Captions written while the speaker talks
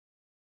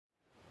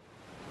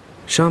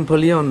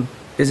Champollion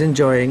is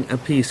enjoying a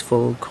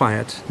peaceful,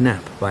 quiet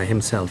nap by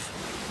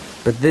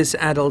himself. But this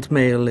adult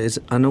male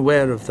is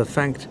unaware of the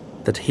fact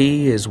that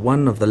he is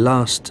one of the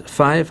last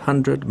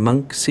 500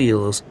 monk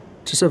seals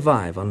to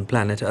survive on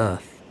planet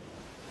Earth.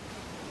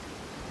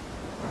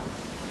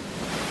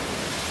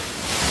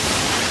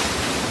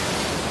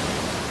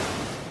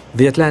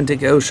 The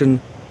Atlantic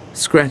Ocean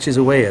scratches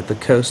away at the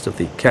coast of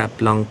the Cap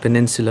Blanc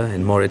Peninsula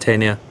in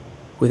Mauritania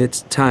with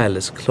its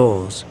tireless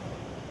claws.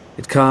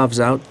 It carves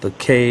out the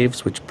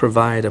caves which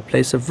provide a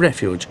place of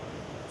refuge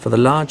for the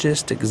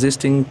largest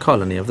existing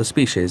colony of the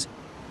species,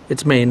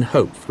 its main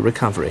hope for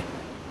recovery.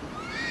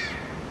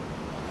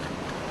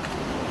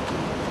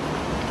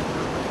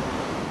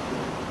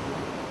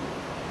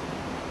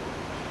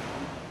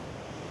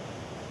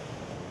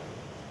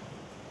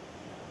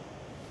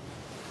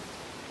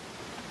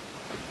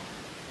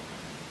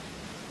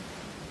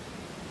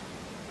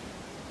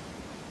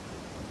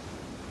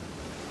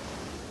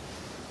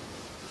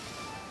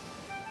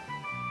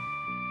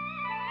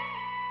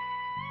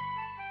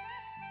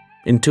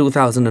 In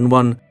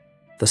 2001,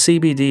 the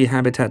CBD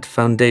Habitat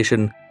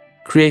Foundation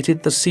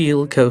created the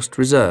Seal Coast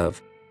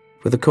Reserve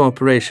with a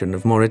cooperation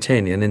of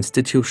Mauritanian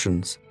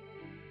institutions.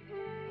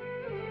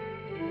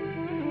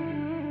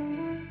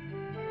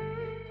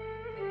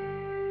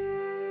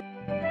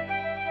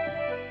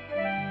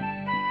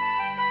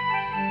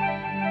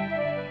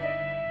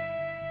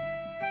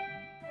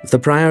 The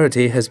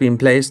priority has been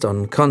placed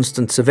on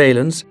constant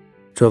surveillance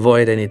to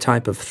avoid any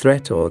type of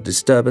threat or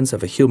disturbance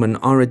of a human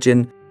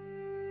origin,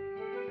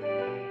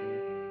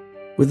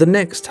 with the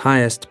next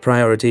highest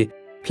priority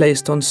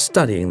placed on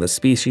studying the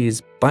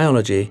species'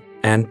 biology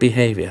and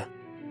behavior.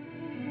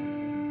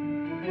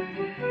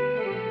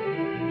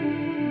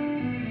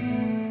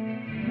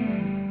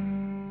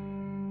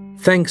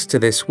 Thanks to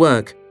this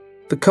work,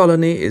 the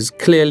colony is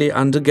clearly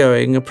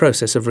undergoing a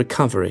process of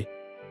recovery.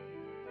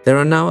 There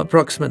are now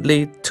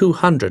approximately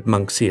 200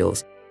 monk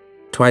seals,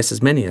 twice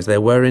as many as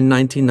there were in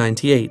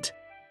 1998.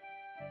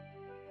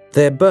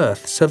 Their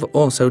births have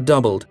also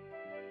doubled,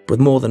 with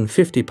more than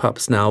 50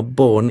 pups now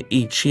born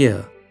each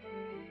year.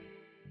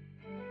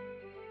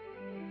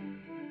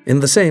 In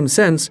the same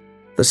sense,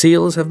 the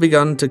seals have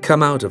begun to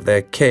come out of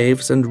their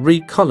caves and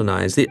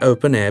recolonize the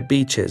open-air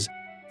beaches,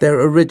 their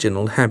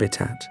original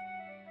habitat.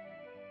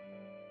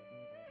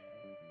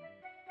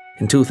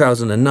 In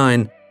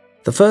 2009,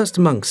 the first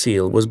monk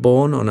seal was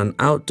born on an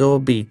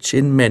outdoor beach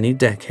in many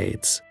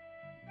decades.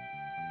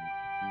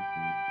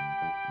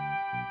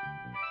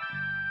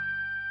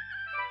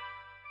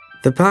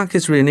 The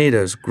Parques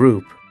Reunidos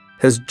group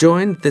has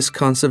joined this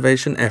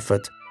conservation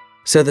effort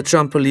so that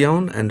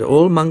Champollion and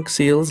all monk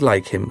seals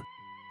like him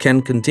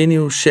can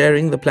continue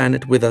sharing the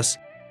planet with us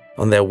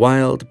on their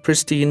wild,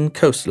 pristine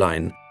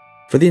coastline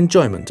for the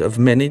enjoyment of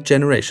many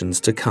generations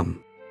to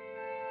come.